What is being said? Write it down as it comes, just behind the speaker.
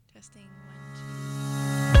Testing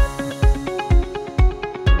 1,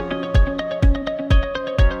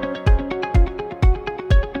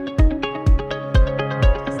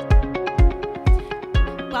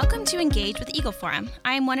 2. Welcome to Engage with Eagle Forum.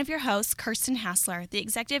 I am one of your hosts, Kirsten Hassler, the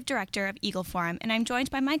Executive Director of Eagle Forum, and I'm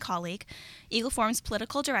joined by my colleague, Eagle Forum's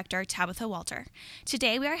Political Director, Tabitha Walter.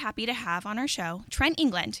 Today, we are happy to have on our show Trent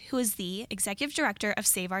England, who is the Executive Director of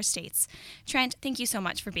Save Our States. Trent, thank you so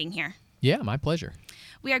much for being here. Yeah, my pleasure.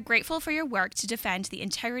 We are grateful for your work to defend the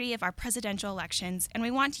integrity of our presidential elections, and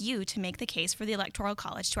we want you to make the case for the Electoral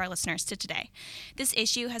College to our listeners today. This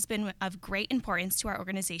issue has been of great importance to our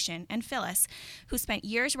organization and Phyllis, who spent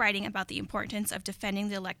years writing about the importance of defending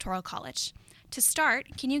the Electoral College. To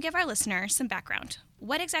start, can you give our listeners some background?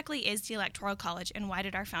 What exactly is the Electoral College, and why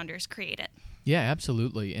did our founders create it? Yeah,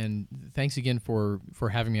 absolutely. And thanks again for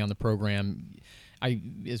having me on the program.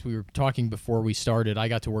 As we were talking before we started, I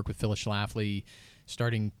got to work with Phyllis Schlafly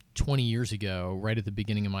starting 20 years ago, right at the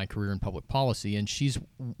beginning of my career in public policy, and she's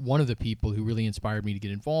one of the people who really inspired me to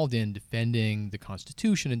get involved in defending the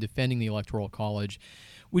Constitution and defending the Electoral College,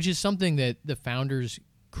 which is something that the founders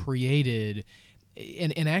created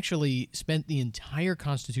and actually spent the entire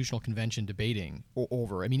Constitutional Convention debating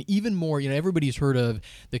over. I mean, even more, everybody's heard of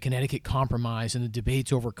the Connecticut Compromise and the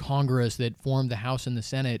debates over Congress that formed the House and the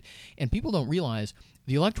Senate, and people don't realize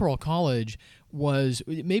the Electoral College was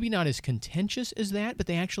maybe not as contentious as that, but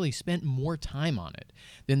they actually spent more time on it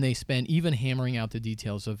than they spent even hammering out the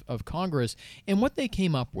details of Congress. And what they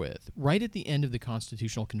came up with right at the end of the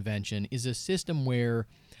Constitutional Convention is a system where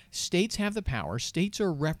states have the power, states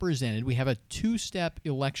are represented, we have a two-step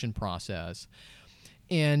election process,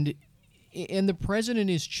 and the president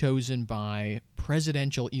is chosen by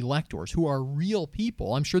presidential electors who are real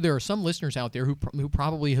people. I'm sure there are some listeners out there who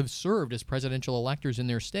probably have served as presidential electors in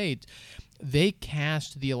their state. They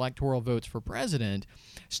cast the electoral votes for president.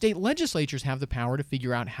 State legislatures have the power to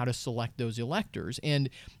figure out how to select those electors. And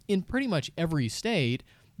in pretty much every state,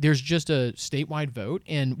 there's just a statewide vote,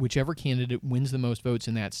 and whichever candidate wins the most votes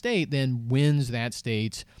in that state then wins that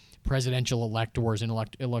state's presidential electors and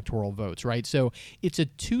electoral votes, right? So it's a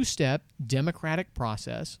two-step democratic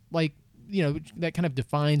process, that kind of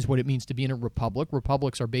defines what it means to be in a republic.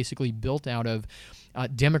 Republics are basically built out of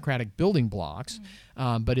democratic building blocks,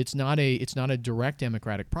 but it's not a direct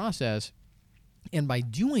democratic process. And by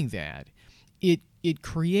doing that, it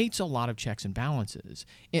creates a lot of checks and balances.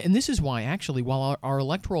 And this is why, actually, while our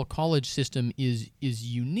electoral college system is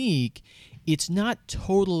unique, it's not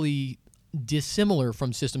totally dissimilar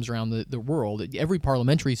from systems around the world. Every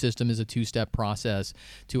parliamentary system is a two-step process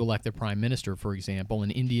to elect the prime minister, for example,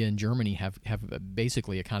 and India and Germany have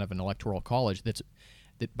basically a kind of an electoral college that,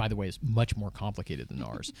 by the way, is much more complicated than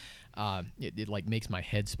ours. It makes my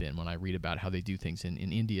head spin when I read about how they do things in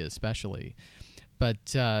India especially.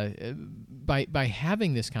 But by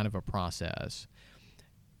having this kind of a process,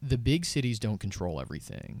 the big cities don't control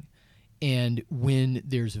everything. And when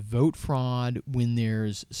there's vote fraud, when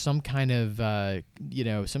there's some kind of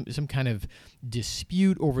some kind of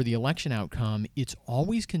dispute over the election outcome, it's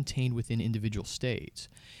always contained within individual states,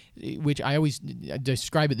 which I always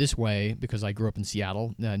describe it this way because I grew up in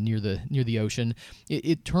Seattle, near the ocean.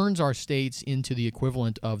 It turns our states into the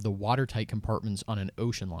equivalent of the watertight compartments on an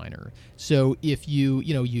ocean liner. So if you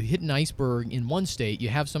hit an iceberg in one state, you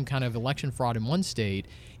have some kind of election fraud in one state,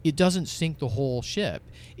 it doesn't sink the whole ship.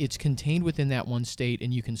 It's contained within that one state,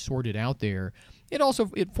 and you can sort it out there.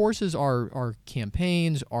 It forces our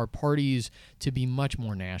campaigns, our parties, to be much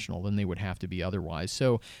more national than they would have to be otherwise.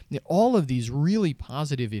 So all of these really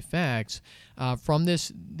positive effects from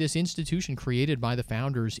this institution created by the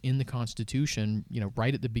founders in the Constitution,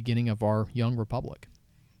 right at the beginning of our young republic.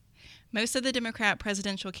 Most of the Democrat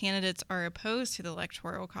presidential candidates are opposed to the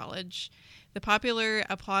Electoral College. The popular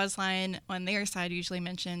applause line on their side usually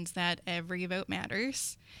mentions that every vote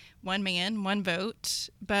matters. One man, one vote,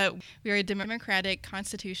 but we are a democratic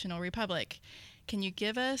constitutional republic. Can you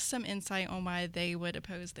give us some insight on why they would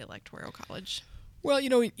oppose the Electoral College? Well,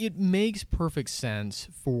 it makes perfect sense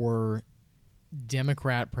for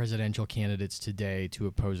Democrat presidential candidates today to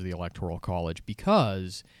oppose the Electoral College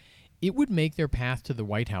because it would make their path to the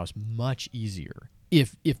White House much easier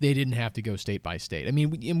if they didn't have to go state by state. I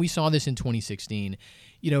mean, and we saw this in 2016.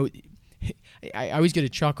 I always get a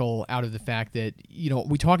chuckle out of the fact that,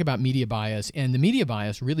 we talk about media bias, and the media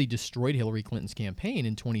bias really destroyed Hillary Clinton's campaign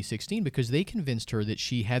in 2016 because they convinced her that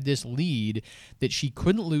she had this lead, that she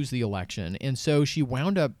couldn't lose the election. And so she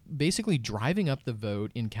wound up basically driving up the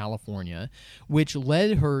vote in California, which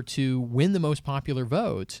led her to win the most popular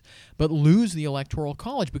votes, but lose the Electoral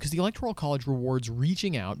College because the Electoral College rewards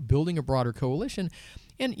reaching out, building a broader coalition.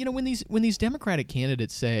 And when these Democratic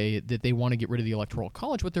candidates say that they want to get rid of the Electoral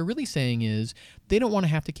College, what they're really saying is they don't want to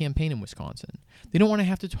have to campaign in Wisconsin. They don't want to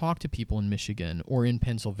have to talk to people in Michigan or in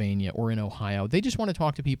Pennsylvania or in Ohio. They just want to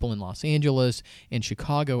talk to people in Los Angeles and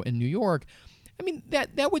Chicago and New York. I mean,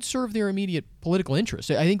 that would serve their immediate political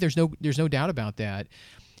interests. I think there's no doubt about that.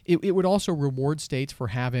 It would also reward states for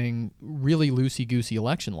having really loosey-goosey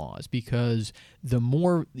election laws, because the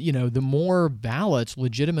more ballots,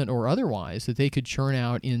 legitimate or otherwise, that they could churn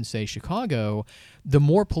out in, say, Chicago, the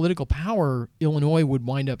more political power Illinois would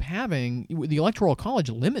wind up having. The Electoral College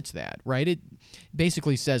limits that, right? It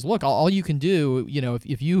basically says, look, all you can do,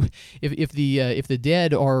 if the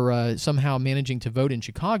dead are somehow managing to vote in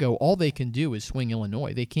Chicago, all they can do is swing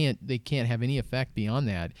Illinois. They can't have any effect beyond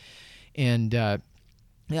that, and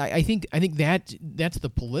I think that's the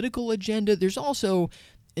political agenda. There's also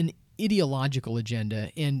an ideological agenda,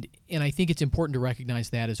 and I think it's important to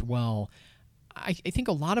recognize that as well. I think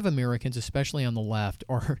a lot of Americans, especially on the left,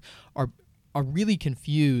 are really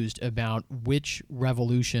confused about which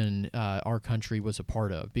revolution our country was a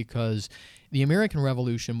part of, because the American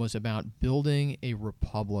Revolution was about building a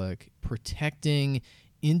republic, protecting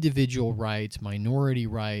individual rights, minority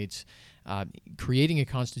rights, creating a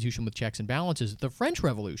constitution with checks and balances. The French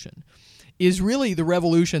Revolution is really the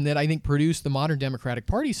revolution that I think produced the modern Democratic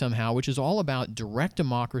Party somehow, which is all about direct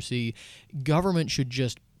democracy. Government should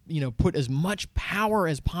just put as much power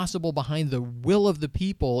as possible behind the will of the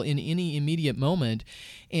people in any immediate moment.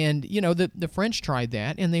 And, the French tried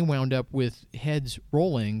that, and they wound up with heads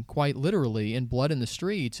rolling, quite literally, and blood in the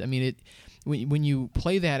streets. I mean, when you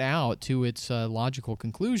play that out to its logical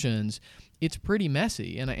conclusions, it's pretty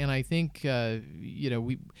messy, and I think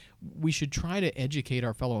we should try to educate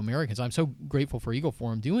our fellow Americans. I'm so grateful for Eagle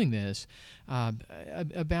Forum doing this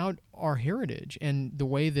about our heritage and the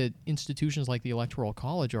way that institutions like the Electoral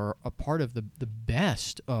College are a part of the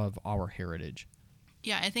best of our heritage.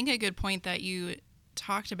 Yeah, I think a good point that you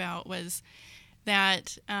talked about was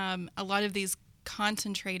that a lot of these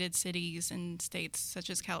concentrated cities and states, such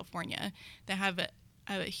as California, that have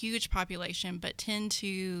a huge population but tend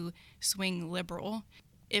to swing liberal.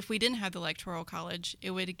 If we didn't have the Electoral College,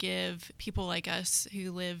 it would give people like us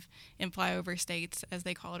who live in flyover states, as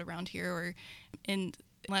they call it around here, or in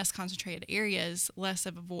less concentrated areas, less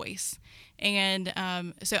of a voice. And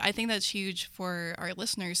so I think that's huge for our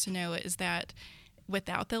listeners to know, is that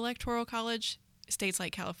without the Electoral College, states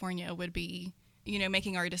like California would be,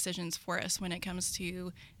 making our decisions for us when it comes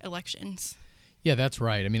to elections. Yeah, that's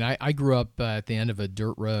right. I mean, I grew up at the end of a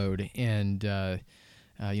dirt road, and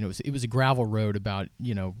it was a gravel road about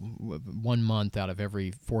 1 month out of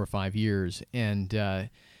every 4 or 5 years, and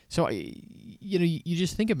so you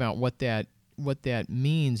just think about what that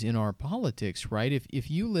means in our politics, right? If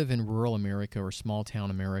you live in rural America or small town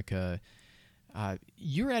America,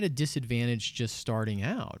 you're at a disadvantage just starting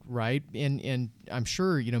out, right? And I'm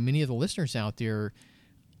sure many of the listeners out there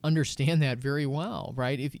understand that very well,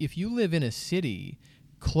 right? If you live in a city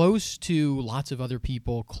close to lots of other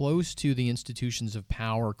people, close to the institutions of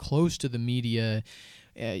power, close to the media,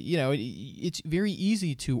 it's very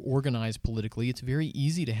easy to organize politically. It's very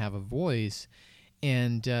easy to have a voice.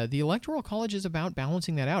 And the Electoral College is about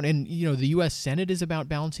balancing that out. And, the U.S. Senate is about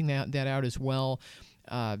balancing that out as well.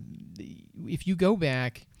 If you go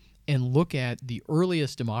back and look at the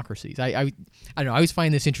earliest democracies, I don't know, I always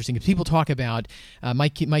find this interesting because people talk about my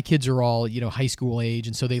kids are all high school age,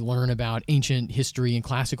 and so they learn about ancient history and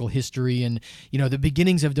classical history and the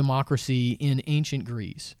beginnings of democracy in ancient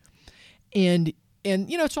Greece, and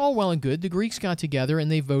it's all well and good. The Greeks got together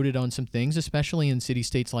and they voted on some things, especially in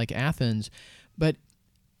city-states like Athens, but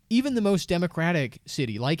even the most democratic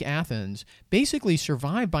city, like Athens, basically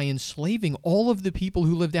survived by enslaving all of the people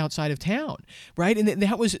who lived outside of town, right? And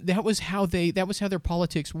that was how their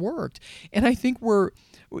politics worked. And I think we're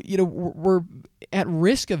at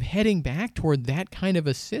risk of heading back toward that kind of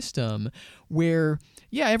a system where,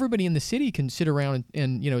 yeah, everybody in the city can sit around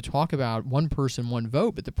and talk about one person, one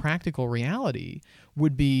vote, but the practical reality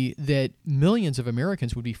would be that millions of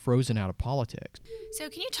Americans would be frozen out of politics. So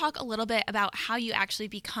can you talk a little bit about how you actually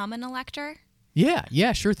become an elector?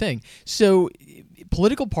 Yeah, sure thing. So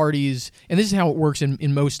political parties, and this is how it works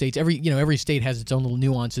in most states. Every state has its own little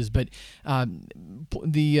nuances, but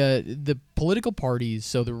the political parties,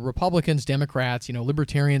 so the Republicans, Democrats,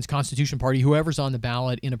 Libertarians, Constitution Party, whoever's on the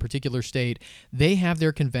ballot in a particular state, they have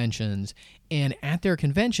their conventions, and at their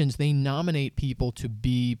conventions they nominate people to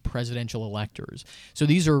be presidential electors. So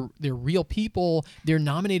they're real people. They're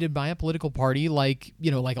nominated by a political party, like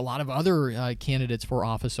a lot of other candidates for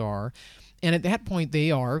office are. And at that point, they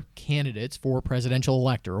are candidates for presidential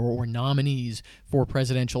elector or nominees for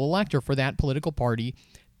presidential elector for that political party.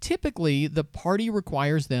 typically the party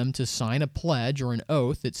requires them to sign a pledge or an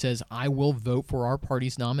oath that says, I will vote for our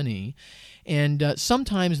party's nominee. And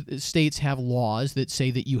sometimes states have laws that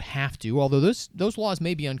say that you have to, although those laws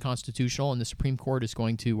may be unconstitutional, and the Supreme Court is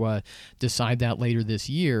going to decide that later this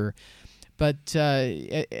year. But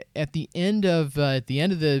at the end of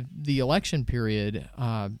the election period,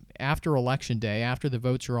 after Election Day, after the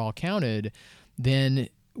votes are all counted, then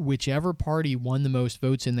whichever party won the most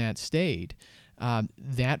votes in that state,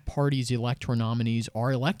 that party's electoral nominees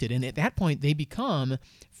are elected. And at that point, they become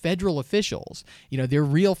federal officials. They're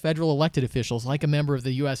real federal elected officials, like a member of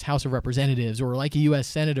the U.S. House of Representatives or like a U.S.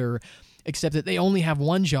 Senator, except that they only have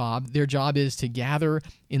one job. Their job is to gather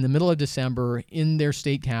in the middle of December in their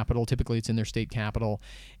state capital. Typically, it's in their state capital,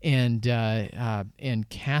 and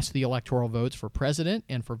cast the electoral votes for president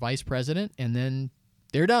and for vice president, and then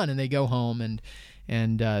they're done and they go home.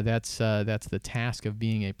 And that's the task of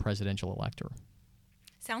being a presidential elector.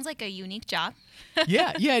 Sounds like a unique job.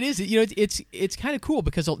 yeah, it is. It's kind of cool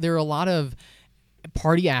because there are a lot of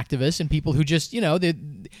party activists and people who just,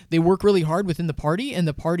 they work really hard within the party, and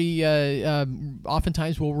the party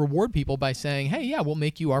oftentimes will reward people by saying, hey, yeah, we'll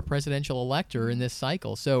make you our presidential elector in this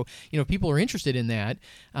cycle. So, if people are interested in that,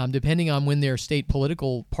 depending on when their state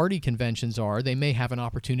political party conventions are, they may have an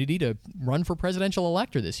opportunity to run for presidential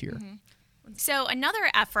elector this year. Mm-hmm. So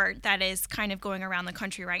another effort that is kind of going around the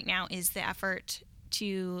country right now is the effort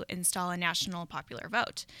to install a national popular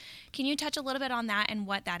vote. Can you touch a little bit on that and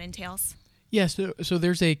what that entails? Yes, so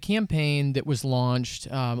there's a campaign that was launched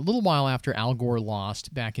a little while after Al Gore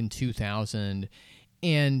lost back in 2000,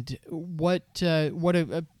 and what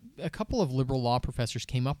a couple of liberal law professors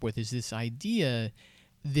came up with is this idea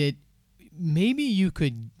that maybe you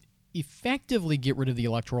could effectively get rid of the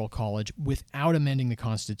Electoral College without amending the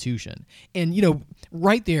Constitution. And,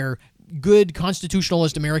 right there, good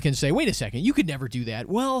constitutionalist Americans say, wait a second, you could never do that.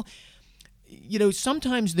 Well,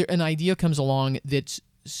 sometimes an idea comes along that's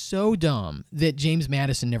so dumb that James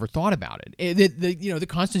Madison never thought about it. The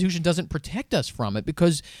Constitution doesn't protect us from it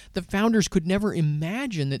because the founders could never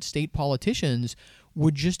imagine that state politicians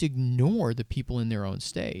would just ignore the people in their own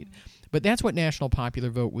state. But that's what National Popular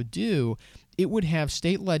Vote would do. It would have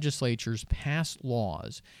state legislatures pass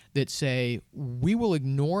laws that say, we will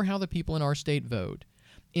ignore how the people in our state vote,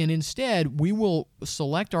 and instead we will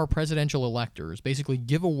select our presidential electors, basically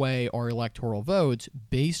give away our electoral votes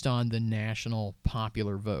based on the national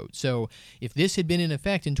popular vote. So if this had been in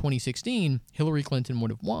effect in 2016, Hillary Clinton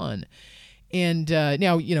would have won. And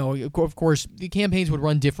now, of course, the campaigns would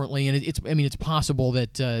run differently, and it's possible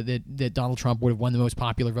that Donald Trump would have won the most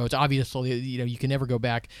popular votes. Obviously, you can never go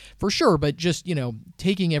back for sure, but just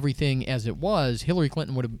taking everything as it was, Hillary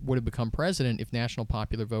Clinton would have become president if national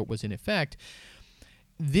popular vote was in effect.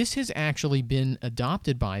 This has actually been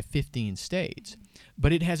adopted by 15 states,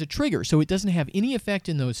 but it has a trigger, so it doesn't have any effect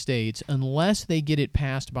in those states unless they get it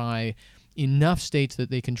passed by enough states that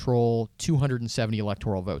they control 270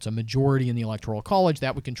 electoral votes, a majority in the Electoral College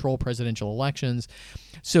that would control presidential elections.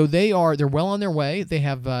 So they're well on their way. They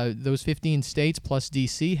have those 15 states plus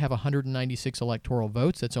D.C. have 196 electoral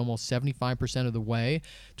votes. That's almost 75% of the way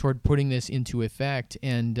toward putting this into effect.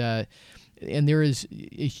 And there is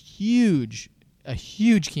a huge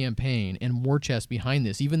campaign and war chest behind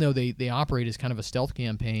this, even though they operate as kind of a stealth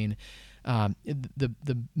campaign.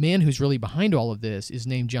 The man who's really behind all of this is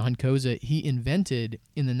named John Koza. He invented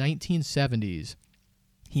in the 1970s,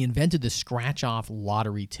 the scratch-off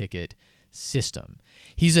lottery ticket system.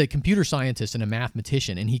 He's a computer scientist and a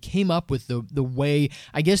mathematician, and he came up with the way,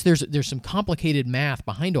 I guess there's some complicated math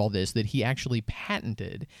behind all this that he actually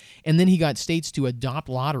patented, and then he got states to adopt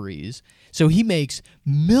lotteries. So he makes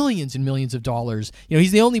millions and millions of dollars.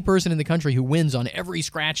 He's the only person in the country who wins on every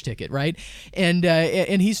scratch ticket, right?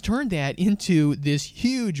 And he's turned that into this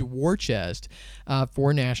huge war chest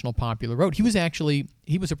for national popular vote. He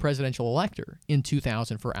was a presidential elector in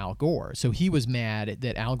 2000 for Al Gore. So he was mad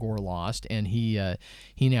that Al Gore lost, and he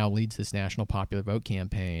now leads this national popular vote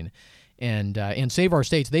campaign. And Save Our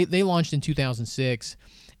States, they launched in 2006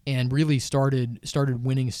 and really started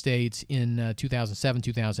winning states in 2007,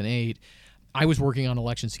 2008. I was working on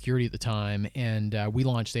election security at the time, and we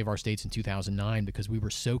launched Save Our States in 2009 because we were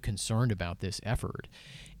so concerned about this effort.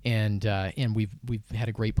 And we've had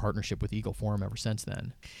a great partnership with Eagle Forum ever since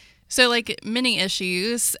then. So like many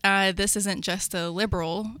issues, this isn't just a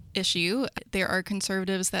liberal issue. There are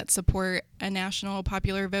conservatives that support a national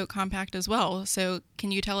popular vote compact as well. So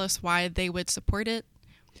can you tell us why they would support it?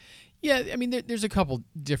 Yeah, there's a couple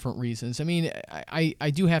different reasons.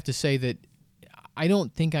 I do have to say that I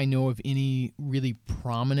don't think I know of any really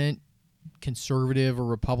prominent conservative or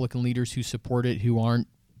Republican leaders who support it who aren't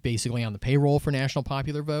basically on the payroll for National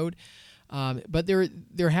Popular Vote. But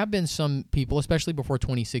there have been some people, especially before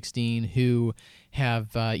 2016, who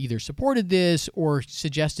have either supported this or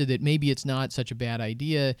suggested that maybe it's not such a bad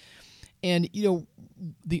idea. And,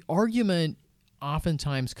 the argument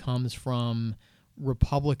oftentimes comes from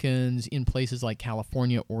Republicans in places like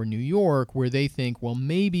California or New York, where they think, well,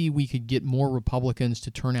 maybe we could get more Republicans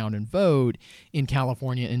to turn out and vote in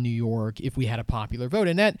California and New York if we had a popular vote.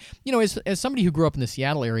 And that, as somebody who grew up in the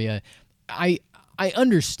Seattle area, I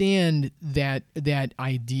understand that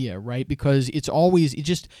idea, right? Because it's always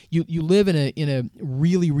you live in a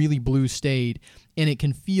really, really blue state, and it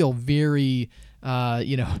can feel very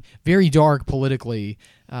very dark politically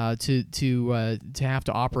to have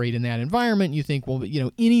to operate in that environment. You think, well,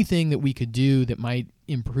 anything that we could do that might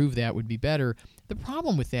improve that would be better. The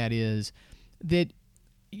problem with that is that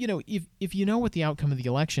if you know what the outcome of the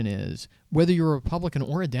election is, whether you're a Republican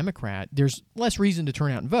or a Democrat, there's less reason to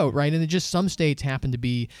turn out and vote, right? And some states happen to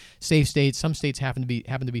be safe states, some states happen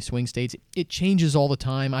to be swing states. It changes all the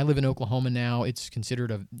time. I live in Oklahoma now. It's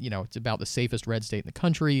considered it's about the safest red state in the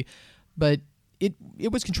country, but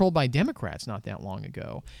it was controlled by Democrats not that long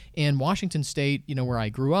ago. And Washington State, where I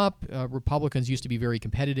grew up, Republicans used to be very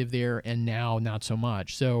competitive there, and now not so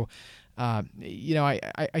much. So,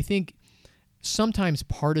 I think sometimes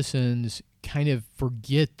partisans kind of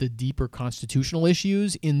forget the deeper constitutional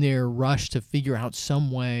issues in their rush to figure out some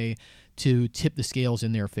way to tip the scales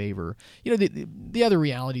in their favor. The other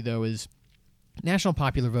reality, though, is National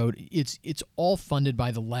Popular Vote, it's all funded by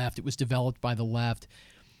the left. It was developed by the left.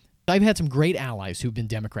 I've had some great allies who've been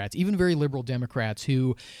Democrats, even very liberal Democrats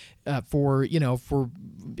who, for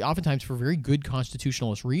oftentimes for very good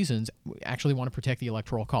constitutionalist reasons, actually want to protect the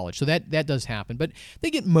Electoral College. So that does happen. But they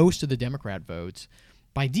get most of the Democrat votes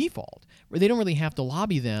by default, where they don't really have to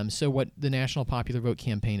lobby them. So what the National Popular Vote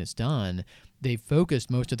campaign has done, they've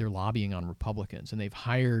focused most of their lobbying on Republicans, and they've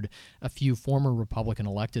hired a few former Republican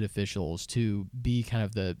elected officials to be kind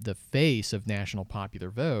of the face of National Popular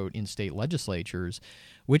Vote in state legislatures,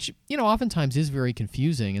 which, oftentimes is very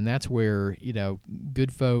confusing. And that's where,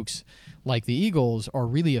 good folks like the Eagles are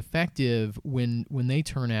really effective when they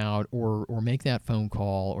turn out or make that phone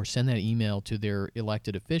call or send that email to their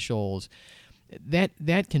elected officials.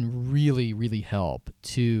 That can really, really help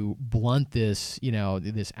to blunt this,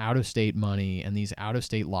 this out-of-state money and these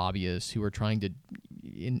out-of-state lobbyists who are trying to,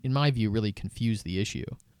 in my view, really confuse the issue.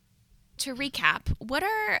 To recap, what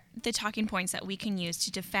are the talking points that we can use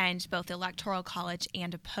to defend both the Electoral College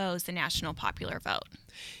and oppose the National Popular Vote?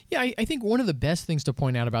 Yeah, I think one of the best things to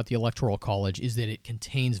point out about the Electoral College is that it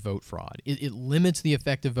contains vote fraud. It limits the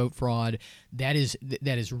effect of vote fraud. That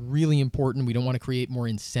is really important. We don't want to create more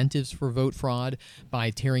incentives for vote fraud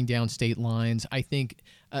by tearing down state lines. I think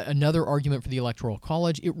another argument for the Electoral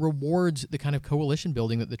College, it rewards the kind of coalition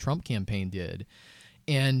building that the Trump campaign did,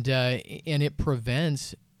 and it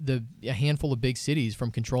prevents a handful of big cities from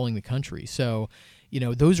controlling the country. So,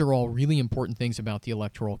 those are all really important things about the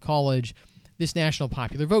Electoral College. This National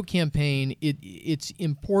Popular Vote campaign, it's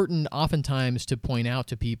important oftentimes to point out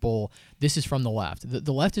to people this is from the left.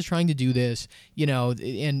 The left is trying to do this,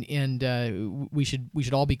 and we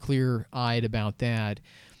should all be clear-eyed about that.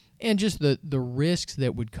 And just the risks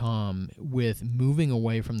that would come with moving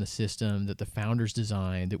away from the system that the founders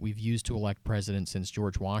designed, that we've used to elect presidents since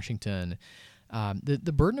George Washington.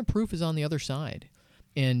 The burden of proof is on the other side.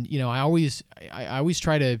 And, I always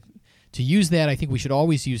try to use that. I think we should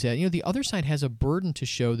always use that. The other side has a burden to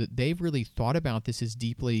show that they've really thought about this as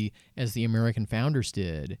deeply as the American founders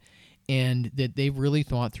did, and that they've really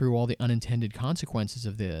thought through all the unintended consequences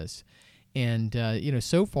of this. And,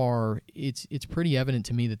 so far, it's pretty evident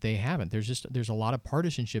to me that they haven't. There's a lot of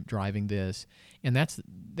partisanship driving this, and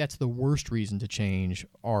that's the worst reason to change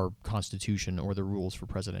our Constitution or the rules for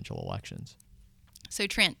presidential elections. So,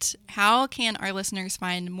 Trent, how can our listeners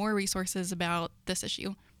find more resources about this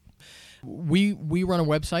issue? We run a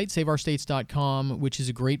website, saveourstates.com, which is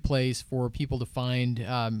a great place for people to find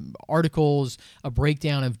articles, a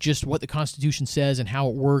breakdown of just what the Constitution says and how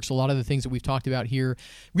it works, a lot of the things that we've talked about here.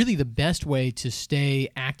 Really the best way to stay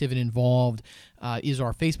active and involved is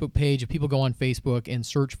our Facebook page. If people go on Facebook and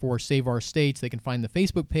search for Save Our States, they can find the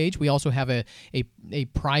Facebook page. We also have a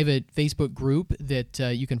private Facebook group that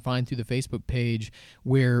you can find through the Facebook page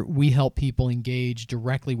where we help people engage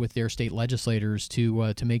directly with their state legislators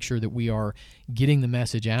to make sure that we are getting the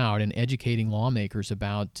message out and educating lawmakers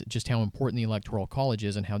about just how important the Electoral College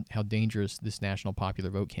is and how dangerous this National Popular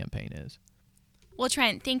Vote campaign is. Well,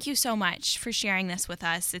 Trent, thank you so much for sharing this with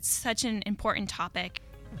us. It's such an important topic.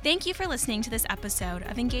 Thank you for listening to this episode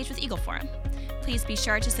of Engage with Eagle Forum. Please be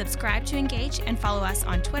sure to subscribe to Engage and follow us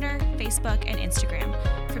on Twitter, Facebook, and Instagram.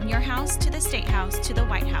 From your house to the State House to the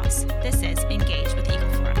White House, this is Engage with Eagle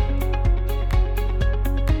Forum.